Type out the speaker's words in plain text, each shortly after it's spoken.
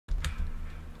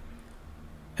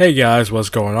Hey guys, what's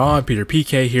going on? Peter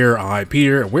PK here. I'm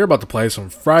Peter, and we're about to play some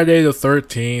Friday the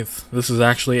 13th. This is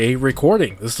actually a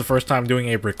recording. This is the first time doing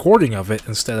a recording of it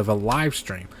instead of a live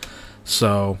stream.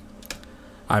 So,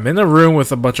 I'm in the room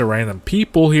with a bunch of random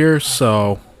people here,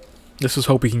 so this is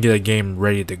hope we can get a game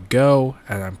ready to go.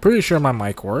 And I'm pretty sure my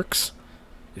mic works.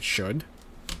 It should.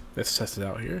 Let's test it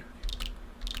out here.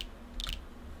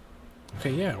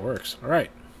 Okay, yeah, it works. Alright.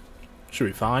 Should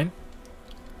be fine.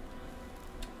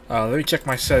 Let me check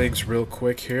my settings real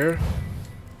quick here.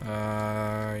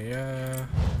 Yeah.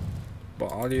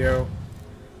 But audio.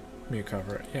 Mute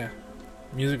cover. Yeah.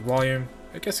 Music volume.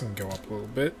 I guess it can go up a little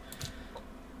bit.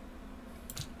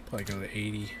 Probably go to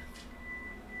 80.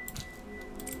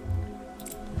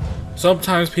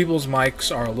 Sometimes people's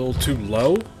mics are a little too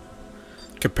low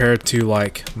compared to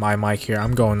like my mic here.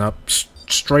 I'm going up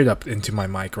straight up into my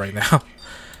mic right now.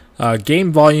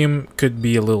 Game volume could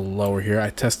be a little lower here. I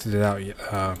tested it out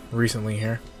recently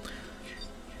here.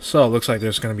 So it looks like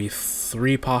there's going to be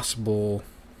 3 possible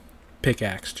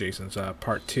pickaxe Jasons,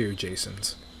 part 2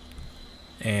 Jasons.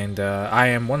 And I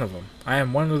am one of them. I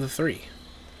am one of the 3.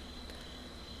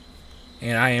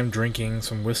 And I am drinking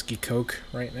some whiskey coke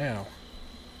right now.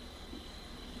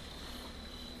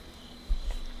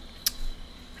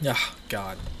 Ah,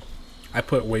 God. I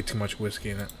put way too much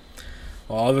whiskey in it.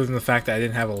 Well, other than the fact that I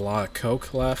didn't have a lot of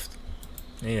Coke left,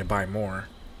 I need to buy more.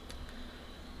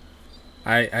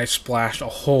 I splashed a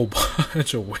whole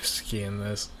bunch of whiskey in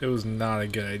this. It was not a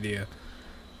good idea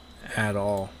at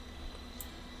all.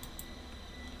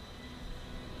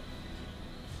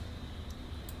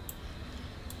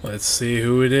 Let's see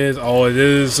who it is. Oh, it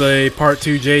is a part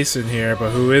 2 Jason here, but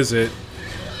who is it?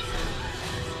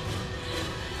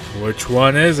 Which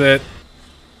one is it?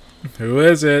 Who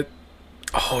is it?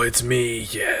 Oh, it's me,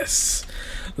 yes.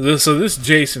 So this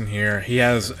Jason here, he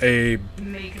has a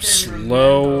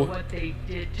slow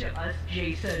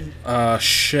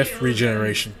shift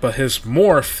regeneration, but his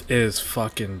morph is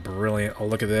fucking brilliant. Oh,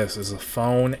 look at this. There's a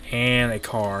phone and a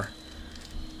car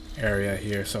area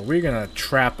here. So we're gonna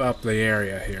trap up the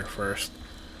area here first.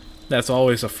 That's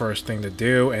always the first thing to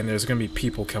do, and there's gonna be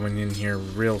people coming in here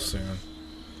real soon.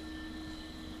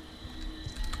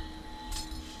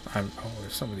 Oh,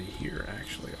 there's somebody here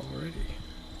actually already.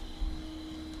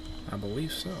 I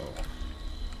believe so.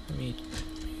 Let me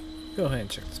go ahead and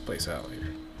check this place out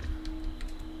here.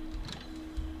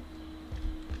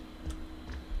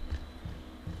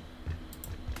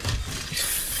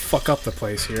 Fuck up the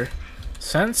place here.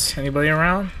 Sense? Anybody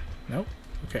around? Nope.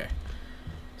 Okay.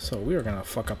 So we are gonna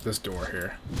fuck up this door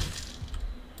here.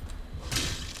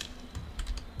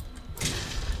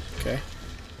 Okay.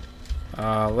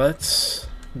 Let's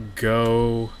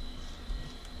go.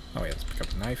 Oh yeah, let's pick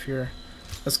up a knife here.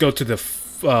 Let's go to the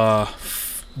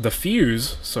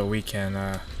fuse so we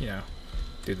can you know,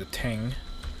 do the ting,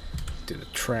 do the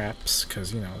traps,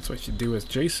 because you know that's what you do with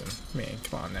Jason. I mean,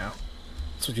 come on now,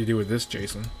 that's what you do with this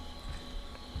Jason.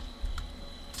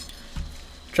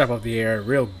 Trap up the air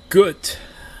real good.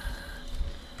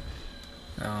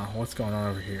 What's going on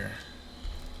over here?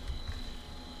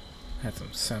 Had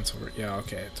some sense over. Yeah,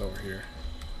 okay, it's over here.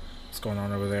 What's going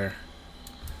on over there?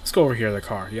 Let's go over here,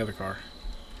 the other car.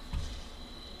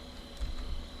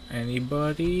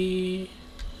 Anybody?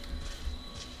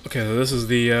 Okay, so this is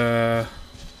the, this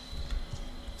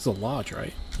is a lodge,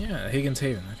 right? Yeah, Higgins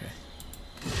Haven, okay.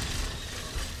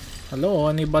 Hello,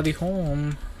 anybody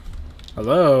home?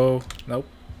 Hello? Nope.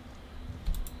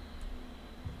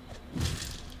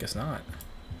 Guess not.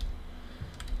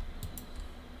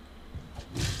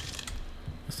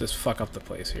 Let's just fuck up the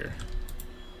place here.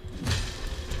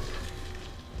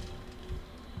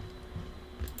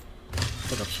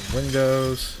 Put up some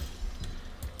windows.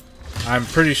 I'm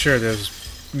pretty sure there's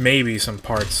maybe some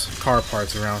car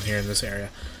parts around here in this area.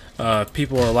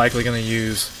 People are likely going to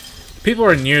use... People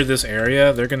are near this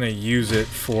area, they're going to use it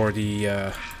for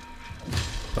the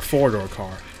 4-door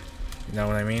car. You know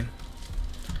what I mean?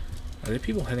 Are there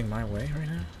people heading my way right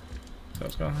now? Is that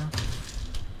what's going on?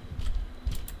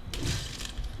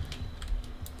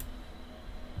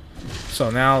 So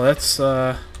now let's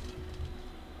head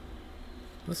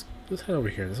over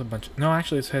here. There's a bunch. No,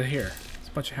 actually, let's head here. There's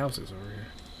a bunch of houses over here.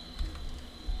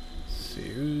 Let's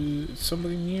see, is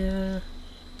somebody near?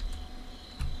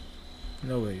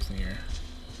 Nobody's near.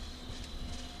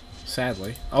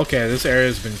 Sadly. Okay, this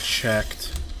area's been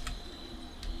checked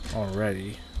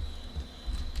already,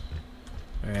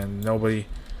 and nobody.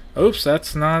 Oops,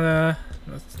 that's not a.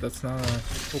 That's not an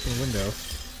open window.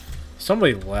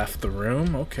 Somebody left the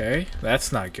room. Okay,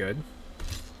 that's not good.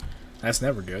 That's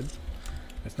never good.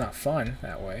 It's not fun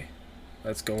that way.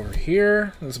 Let's go over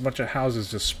here. There's a bunch of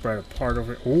houses just spread apart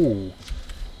over. Ooh,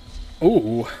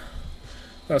 Ooh.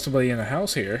 Got somebody in the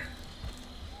house here.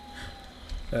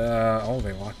 Oh,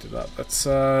 they locked it up. Let's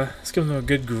give them a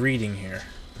good greeting here.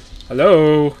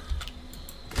 Hello?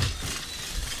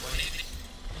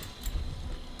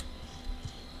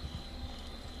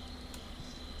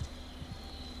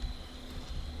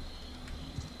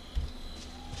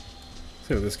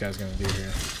 See what this guy's gonna do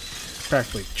here.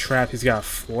 Practically trapped. He's got a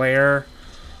flare.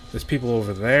 There's people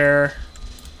over there.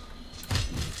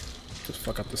 Just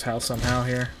fuck up this house somehow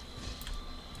here.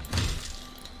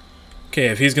 Okay,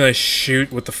 if he's gonna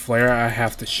shoot with the flare, I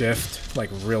have to shift, like,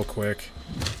 real quick.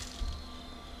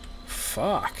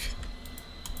 Fuck.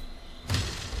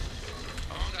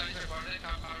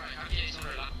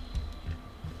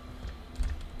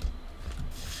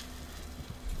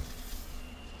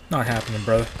 Not happening,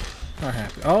 brother. Not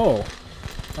happening. Oh!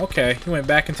 Okay, he went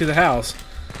back into the house.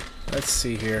 Let's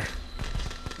see here.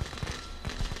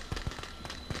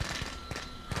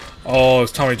 Oh,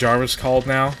 is Tommy Jarvis called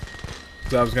now?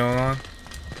 Is that what's going on?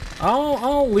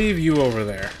 I'll leave you over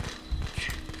there.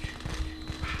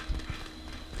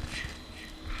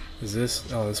 Is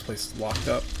this? Oh, this place is locked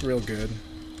up real good.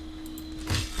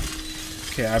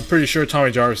 Okay, I'm pretty sure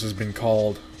Tommy Jarvis has been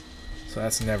called, so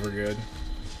that's never good.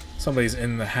 Somebody's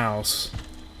in the house.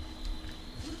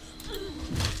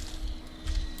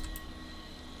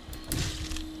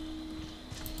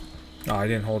 Oh, I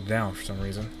didn't hold it down for some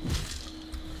reason.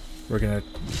 We're gonna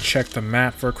check the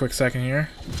map for a quick second here.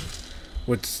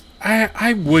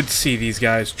 I would see these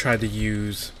guys try to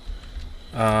use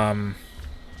the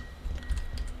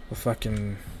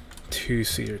fucking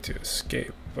two-seater to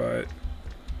escape, but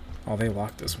oh, they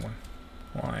locked this one.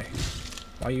 Why?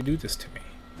 Why you do this to me?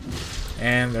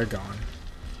 And they're gone.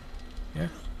 Yeah.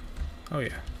 Oh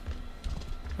yeah.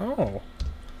 Oh.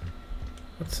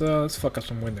 Let's fuck up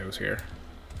some windows here.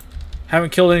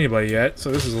 Haven't killed anybody yet,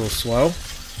 so this is a little slow.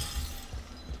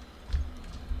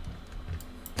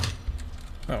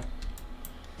 Oh.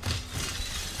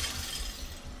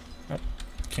 Oh,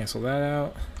 cancel that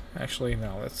out. Actually,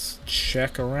 no, let's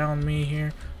check around me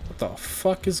here. What the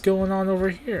fuck is going on over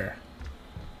here?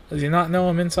 Does he not know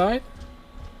I'm inside?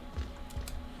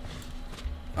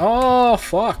 Oh,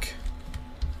 fuck.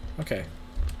 Okay.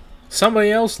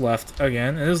 Somebody else left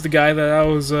again, and this is the guy that I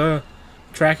was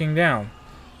tracking down.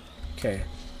 Okay.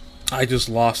 I just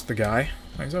lost the guy.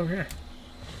 Oh, he's over here.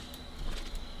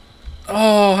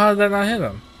 Oh, how did that not hit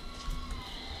him?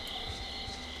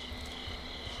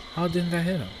 How didn't that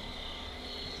hit him?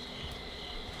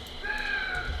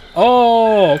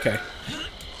 Oh, okay.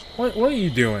 What are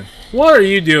you doing? What are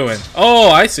you doing?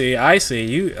 Oh, I see. I see.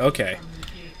 You okay.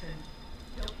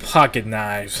 Pocket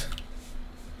knives.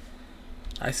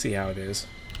 I see how it is.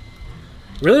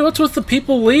 Really? What's with the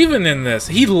people leaving in this?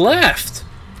 He left.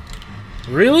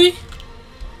 Really?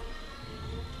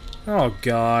 Oh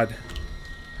god.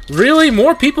 Really?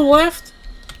 More people left?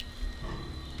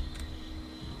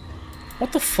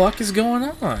 What the fuck is going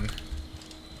on?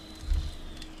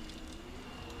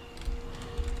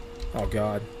 Oh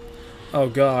god. Oh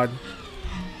god.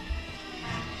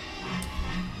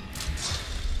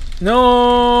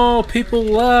 No! People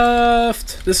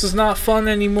left! This is not fun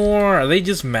anymore. Are they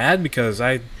just mad because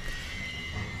I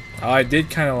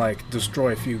did kind of like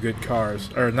destroy a few good cars.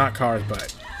 Or not cars,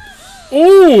 but...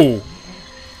 Ooh!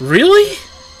 Really?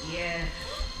 Yeah.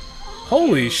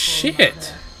 Holy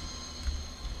shit!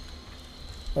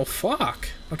 Well, fuck.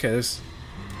 Okay, this...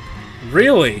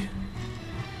 Really?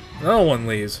 Another one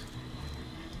leaves.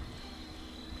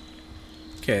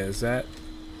 Okay, is that...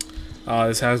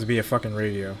 this has to be a fucking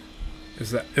radio.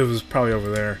 Is that... It was probably over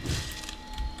there.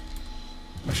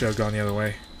 I should have gone the other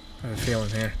way. I have a feeling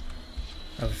here.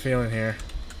 I have a feeling here.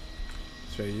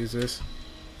 Should I use this?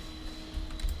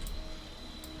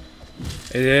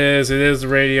 It is the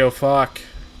radio, fuck.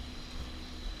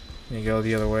 You go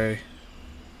the other way.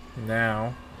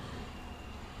 Now.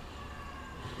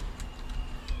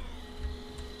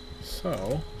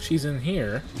 So, she's in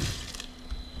here.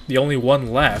 The only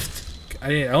one left.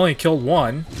 I only killed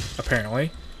one,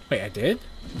 apparently. Wait, I did?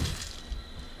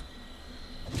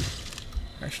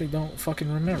 I actually don't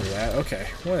fucking remember that. Okay,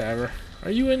 whatever.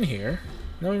 Are you in here?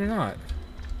 No, you're not.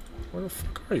 Where the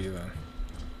fuck are you then?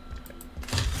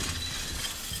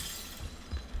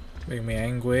 Making me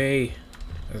angry.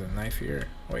 There's a knife here.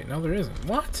 Wait, no there isn't.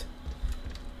 What?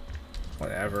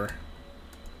 Whatever.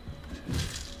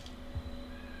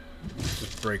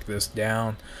 Just break this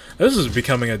down. This is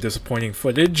becoming a disappointing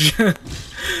footage.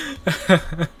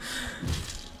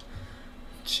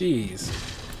 Jeez.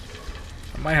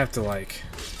 I might have to like...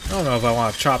 I don't know if I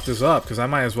want to chop this up, because I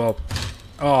might as well...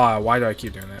 Oh, why do I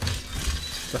keep doing that?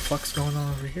 What the fuck's going on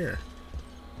over here?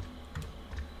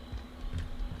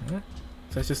 Huh?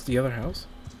 Is that just the other house?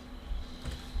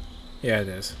 Yeah, it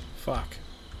is. Fuck.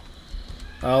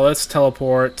 Let's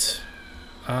teleport.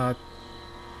 The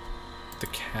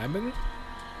cabin?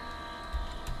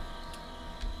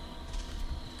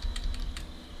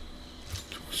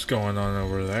 What's going on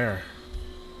over there?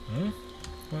 Hmm?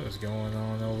 What is going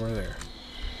on over there?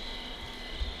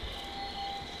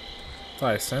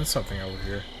 Thought I sensed something over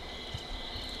here.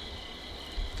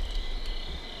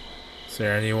 Is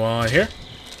there anyone here?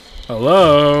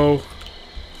 Hello?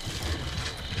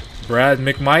 Brad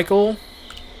McMichael?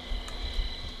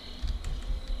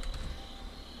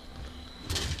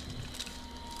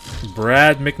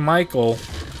 Brad McMichael.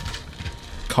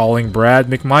 Calling Brad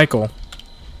McMichael.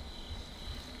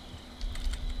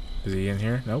 Is he in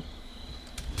here? Nope.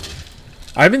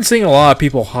 I've been seeing a lot of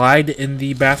people hide in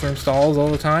the bathroom stalls all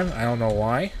the time. I don't know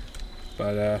why.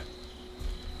 But, no,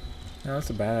 that's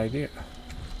a bad idea.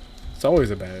 It's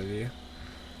always a bad idea.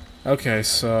 Okay,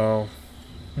 so...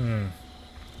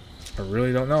 I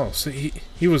really don't know. So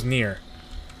he was near.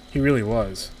 He really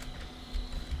was.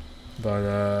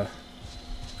 But,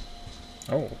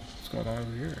 oh, what's going on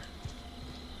over here?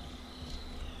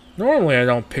 Normally I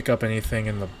don't pick up anything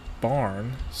in the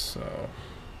barn, so...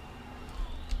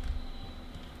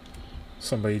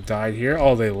 Somebody died here?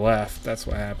 Oh, they left. That's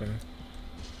what happened.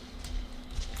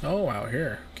 Oh, out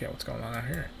here. Okay, what's going on out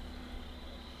here?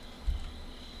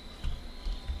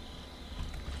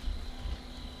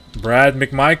 Brad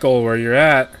McMichael, where you're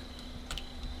at?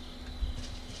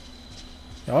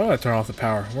 Oh, I'm gonna turn off the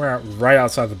power. We're right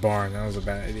outside the barn. That was a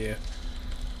bad idea.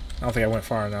 I don't think I went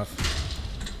far enough.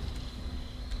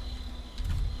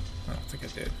 I don't think I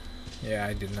did. Yeah,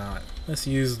 I did not. Let's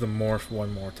use the morph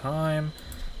one more time.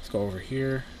 Let's go over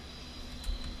here.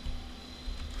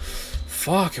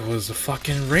 Fuck, it was the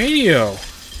fucking radio.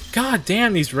 God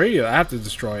damn, these radios. I have to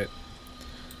destroy it.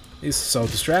 It's so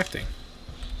distracting.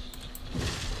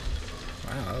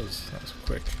 Wow, that was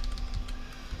quick.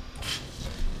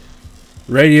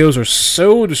 Radios are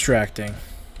so distracting.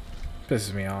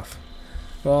 Pisses me off.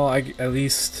 Well, at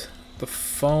least the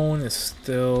phone is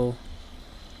still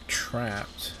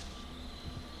trapped.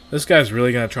 This guy's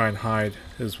really gonna try and hide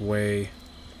his way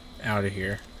out of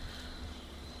here.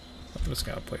 I'm just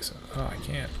gonna place it. Oh, I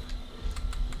can't.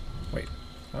 Wait,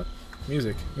 what?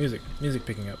 Music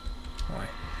picking up. Why?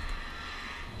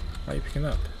 Why are you picking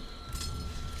up?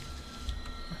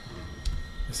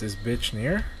 Is this bitch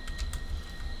near?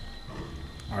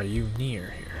 Are you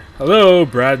near here? Hello,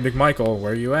 Brad McMichael,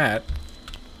 where you at?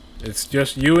 It's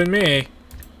just you and me.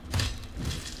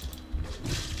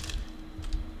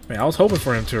 I mean, I was hoping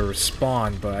for him to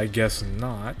respond, but I guess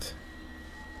not.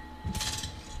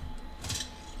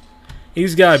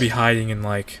 He's gotta be hiding in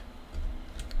like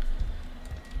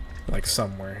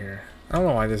somewhere here. I don't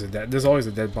know why there's always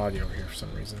a dead body over here for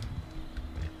some reason.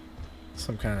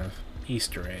 Some kind of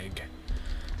Easter egg.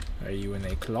 Are you in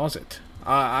a closet?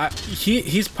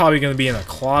 He's probably gonna be in a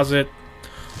closet,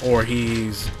 or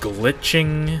he's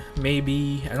glitching.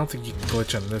 Maybe I don't think you can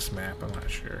glitch on this map. I'm not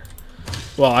sure.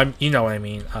 Well, you know what I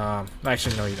mean.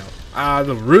 Actually, no, you don't.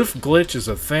 The roof glitch is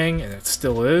a thing, and it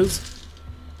still is.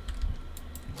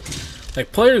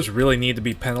 Like, players really need to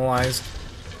be penalized.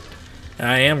 And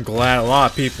I am glad a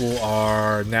lot of people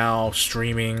are now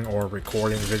streaming or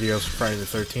recording videos for Friday the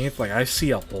 13th. Like, I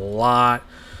see a lot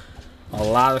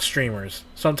of streamers.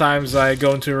 Sometimes I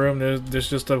go into a room, there's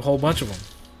just a whole bunch of them.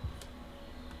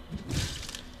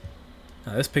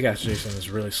 Now, this pickaxe Jason is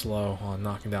really slow on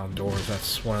knocking down doors.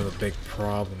 That's one of the big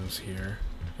problems here.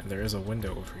 And there is a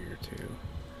window over here too.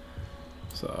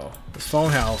 So, this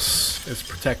phone house is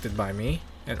protected by me,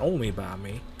 and only by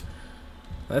me.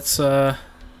 Let's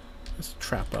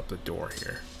trap up the door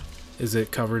here. Is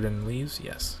it covered in leaves?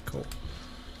 Yes, cool.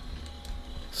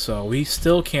 So, we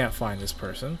still can't find this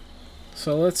person.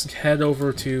 So let's head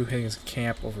over to his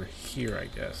camp over here, I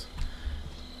guess.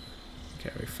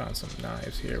 Okay, we found some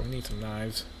knives here. We need some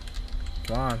knives.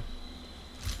 Come on.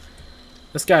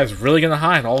 This guy's really gonna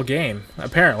hide all game,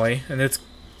 apparently, and it's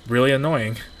really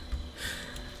annoying.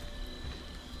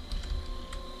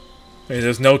 I mean,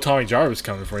 there's no Tommy Jarvis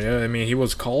coming for you. I mean, he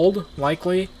was called,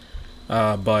 likely,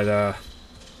 but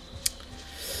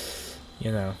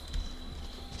you know,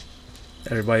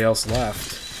 everybody else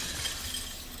left.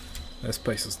 This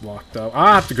place is locked up.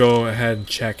 I have to go ahead and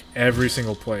check every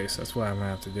single place. That's what I'm gonna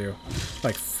have to do,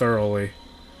 like, thoroughly.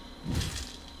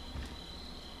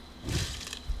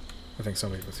 I think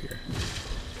somebody was here.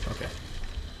 Okay.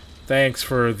 Thanks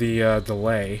for the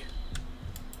delay.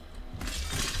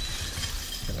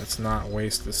 Okay, let's not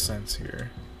waste the sense here.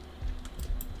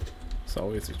 It's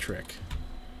always a trick.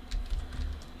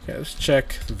 Okay, let's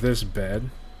check this bed.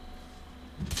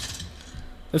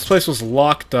 This place was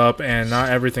locked up and not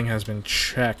everything has been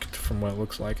checked from what it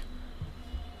looks like.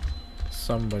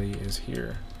 Somebody is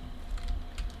here.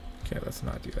 Okay, let's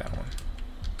not do that one.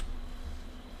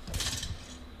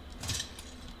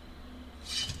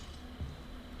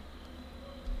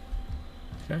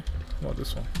 Okay, what about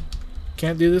this one?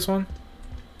 Can't do this one?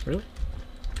 Really?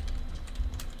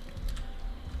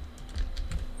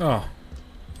 Oh,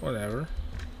 whatever.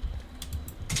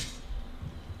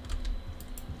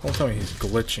 Don't tell me he's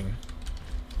glitching.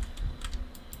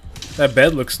 That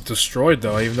bed looks destroyed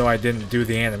though, even though I didn't do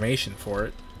the animation for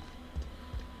it.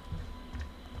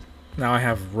 Now I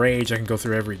have rage, I can go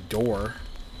through every door.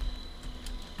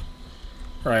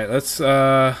 Alright, let's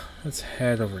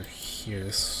head over here,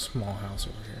 this small house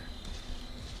over here.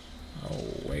 Oh,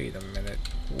 wait a minute.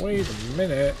 Wait a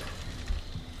minute.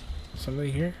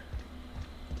 Somebody here?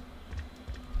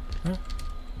 No?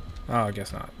 Oh, I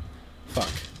guess not. Fuck.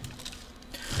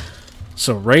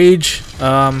 So rage,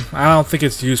 I don't think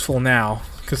it's useful now,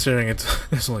 considering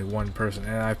there's only one person,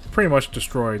 and I've pretty much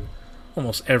destroyed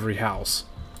almost every house.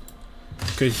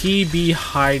 Could he be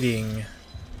hiding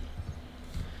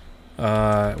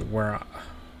where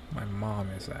my mom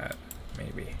is at?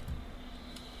 Maybe.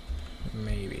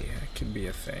 Maybe. That could be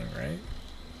a thing, right?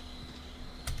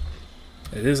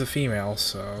 It is a female,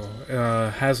 so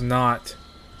has not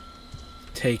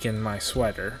taken my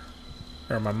sweater,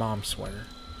 or my mom's sweater.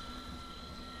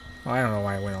 I don't know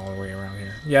why I went all the way around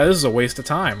here. Yeah, this is a waste of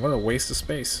time. What a waste of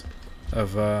space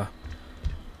of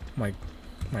my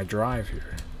drive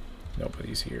here.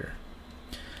 Nobody's here.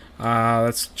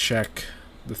 Let's check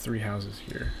the 3 houses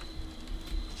here.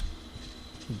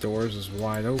 The doors is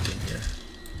wide open here.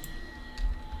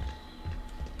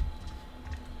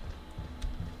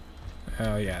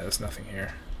 Oh yeah, there's nothing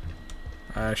here.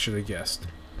 I should have guessed.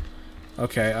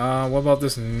 Okay, what about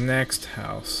this next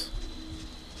house?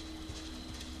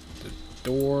 The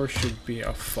door should be...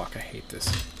 Oh fuck, I hate this.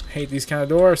 I hate these kind of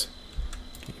doors.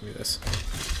 Give me this.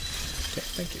 Okay,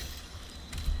 thank you.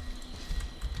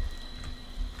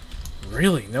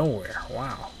 Really nowhere.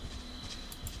 Wow.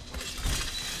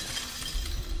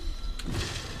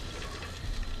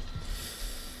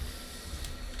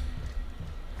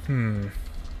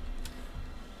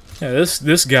 Yeah,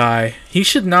 this guy, he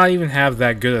should not even have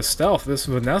that good of stealth. This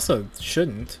Vanessa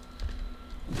shouldn't.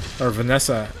 Or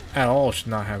Vanessa at all should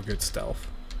not have good stealth.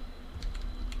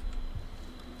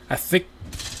 I think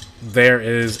there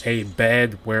is a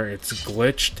bed where it's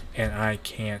glitched and I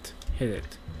can't hit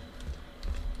it.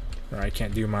 Or I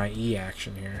can't do my E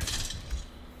action here.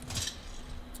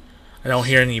 I don't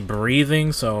hear any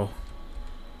breathing, so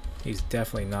he's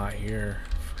definitely not here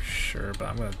for sure, but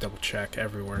I'm gonna double check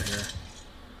everywhere here.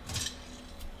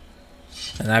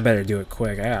 And I better do it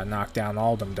quick. I gotta knock down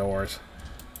all them doors.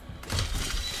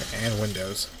 And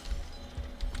windows.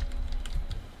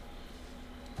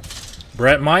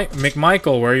 Brett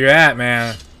McMichael, where you at,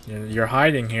 man? You're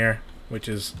hiding here, which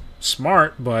is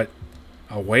smart, but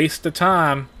a waste of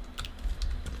time.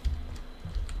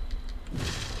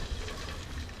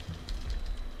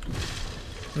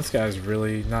 This guy's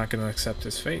really not gonna accept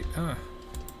his fate, huh?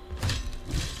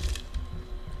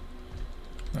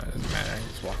 No, it doesn't matter. I can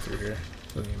just walk through here.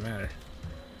 Doesn't even matter.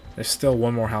 There's still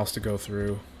one more house to go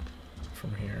through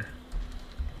from here.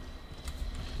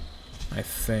 I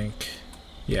think.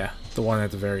 Yeah, the one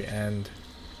at the very end.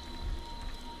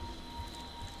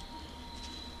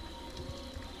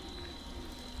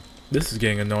 This is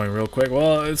getting annoying real quick.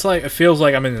 Well, it's like, it feels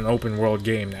like I'm in an open world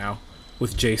game now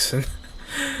with Jason.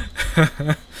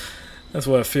 That's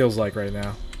what it feels like right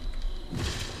now.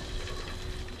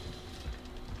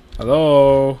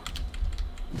 Hello?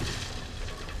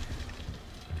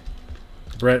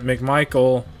 Brett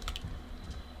McMichael.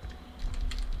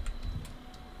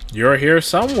 You're here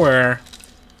somewhere.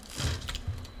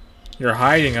 You're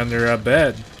hiding under a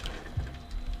bed.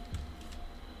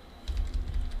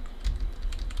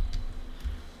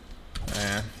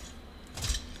 Man.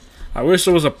 I wish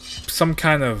there was some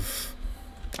kind of...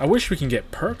 I wish we can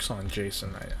get perks on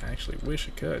Jason. I actually wish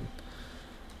I could.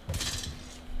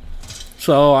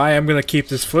 So I am going to keep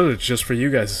this footage just for you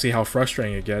guys to see how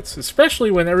frustrating it gets. Especially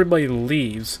when everybody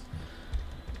leaves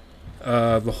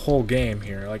the whole game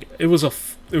here. Like, there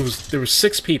were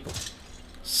 6 people.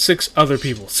 6 other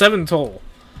people. 7 total.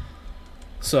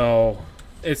 So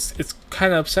it's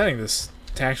kind of upsetting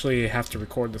to actually have to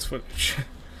record this footage.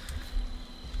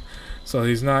 So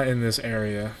he's not in this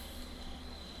area.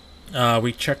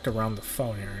 We checked around the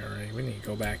phone area already. We need to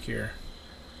go back here.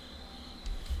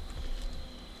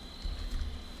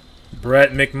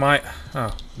 Brett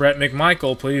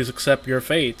McMichael, please accept your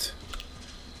fate.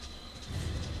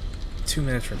 2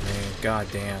 minutes remaining. God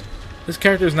damn. This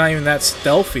character is not even that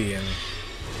stealthy, and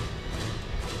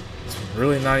it's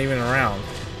really not even around.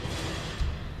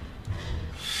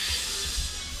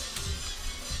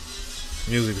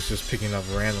 Music is just picking up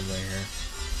randomly here.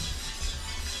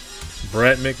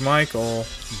 Brett McMichael.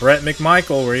 Brett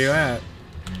McMichael, where you at?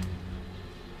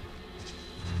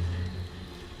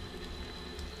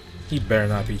 He better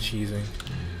not be cheesing.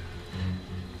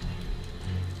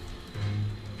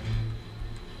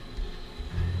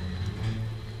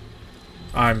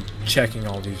 I'm checking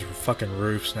all these fucking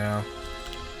roofs now.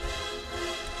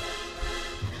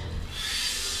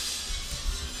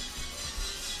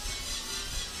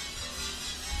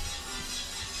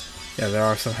 Yeah, there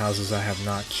are some houses I have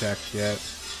not checked yet.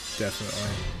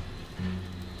 Definitely.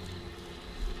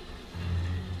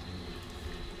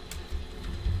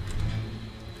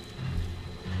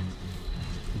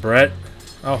 Brett?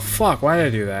 Oh fuck, why did I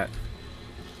do that?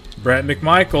 Brett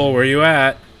McMichael, where you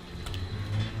at?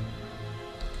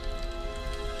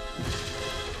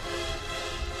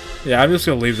 Yeah, I'm just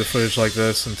gonna leave the footage like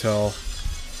this until,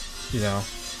 you know,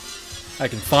 I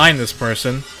can find this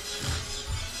person.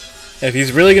 If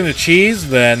he's really gonna cheese,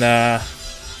 then,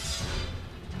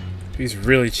 if he's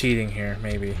really cheating here,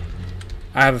 maybe.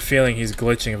 I have a feeling he's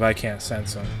glitching if I can't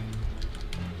sense him.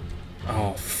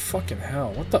 Oh, fucking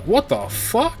hell. What the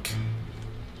fuck?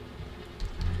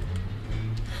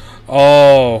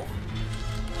 Oh.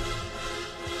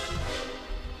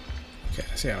 Okay,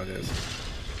 I see how it is.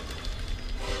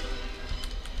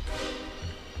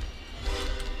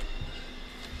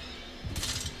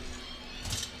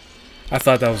 I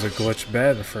thought that was a glitch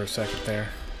bed for a second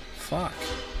there. Fuck.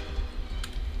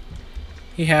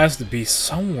 He has to be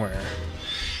somewhere.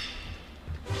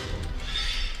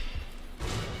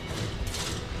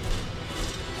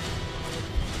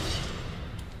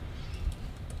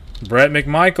 Brett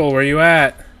McMichael, where you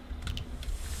at?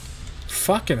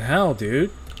 Fucking hell,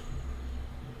 dude.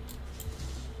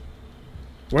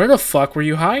 Where the fuck were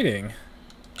you hiding?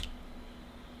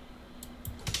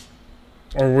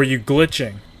 Or were you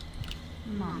glitching?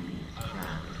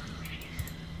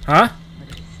 Huh?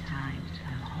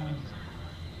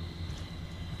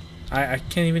 I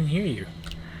can't even hear you.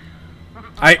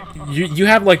 You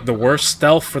have like the worst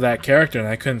stealth for that character, and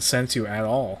I couldn't sense you at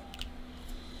all.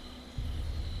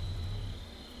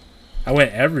 I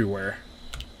went everywhere.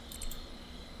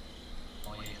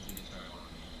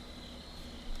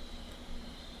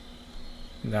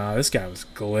 Nah, this guy was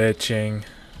glitching.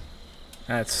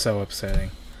 That's so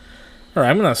upsetting. Alright,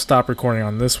 I'm gonna stop recording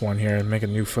on this one here and make a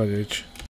new footage.